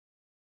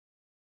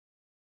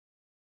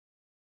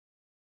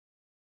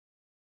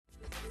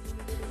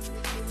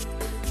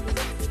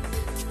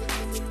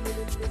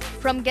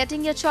From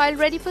getting your child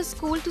ready for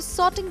school to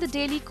sorting the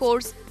daily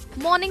chores,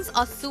 mornings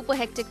are super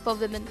hectic for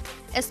women,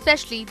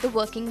 especially the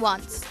working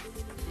ones.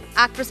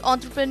 Actress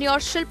entrepreneur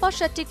Shilpa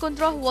Shetty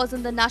Kundra, who was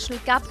in the national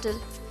capital,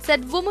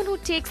 said woman who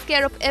takes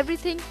care of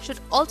everything should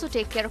also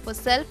take care of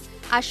herself,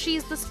 as she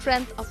is the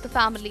strength of the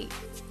family.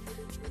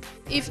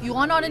 If you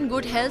are not in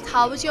good health,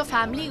 how is your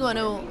family going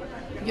to,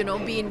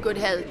 be in good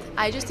health?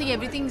 I just think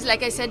everything's,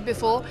 like I said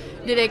before,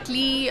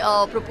 directly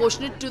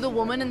proportionate to the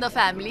woman in the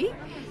family.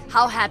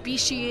 How happy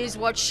she is,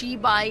 what she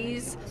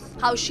buys,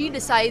 how she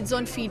decides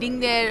on feeding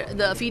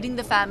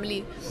the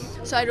family.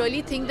 So I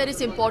really think that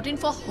it's important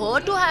for her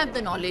to have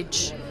the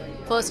knowledge,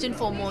 first and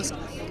foremost.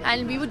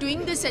 And we were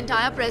doing this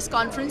entire press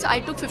conference.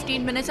 I took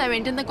 15 minutes, I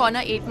went in the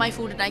corner, ate my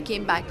food and I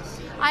came back.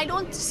 I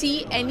don't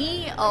see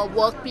any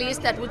workplace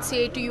that would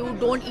say to you,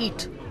 don't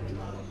eat.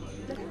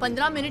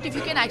 15 minutes, if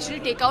you can actually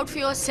take out for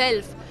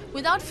yourself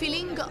without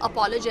feeling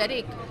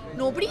apologetic,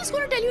 nobody is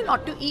going to tell you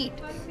not to eat.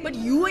 But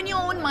you in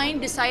your own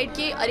mind decide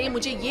कि अरे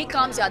मुझे ये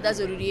काम ज़्यादा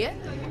ज़रूरी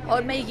है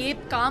और मैं ये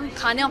काम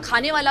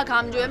खाने वाला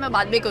काम जो है मैं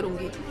बाद में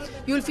करूँगी.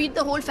 You will feed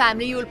the whole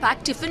family, you will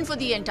pack tiffin for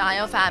the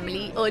entire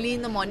family early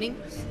in the morning,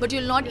 but you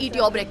will not eat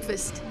your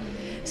breakfast.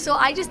 So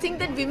I just think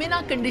that women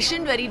are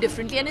conditioned very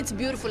differently, and it's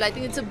beautiful. I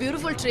think it's a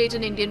beautiful trait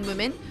in Indian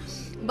women.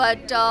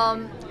 But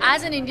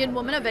as an Indian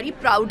woman, very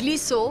proudly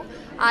so,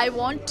 I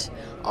want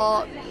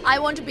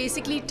to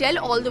basically tell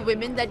all the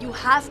women that you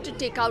have to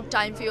take out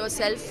time for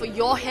yourself, for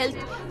your health,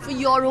 for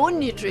your own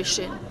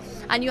nutrition.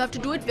 And you have to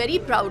do it very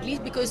proudly,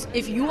 because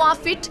if you are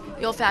fit,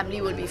 your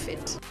family will be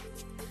fit.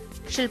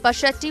 Shilpa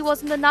Shetty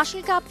was in the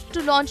national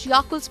capital to launch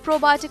Yakult's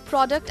probiotic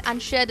product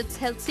and shared its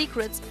health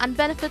secrets and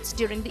benefits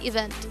during the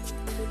event.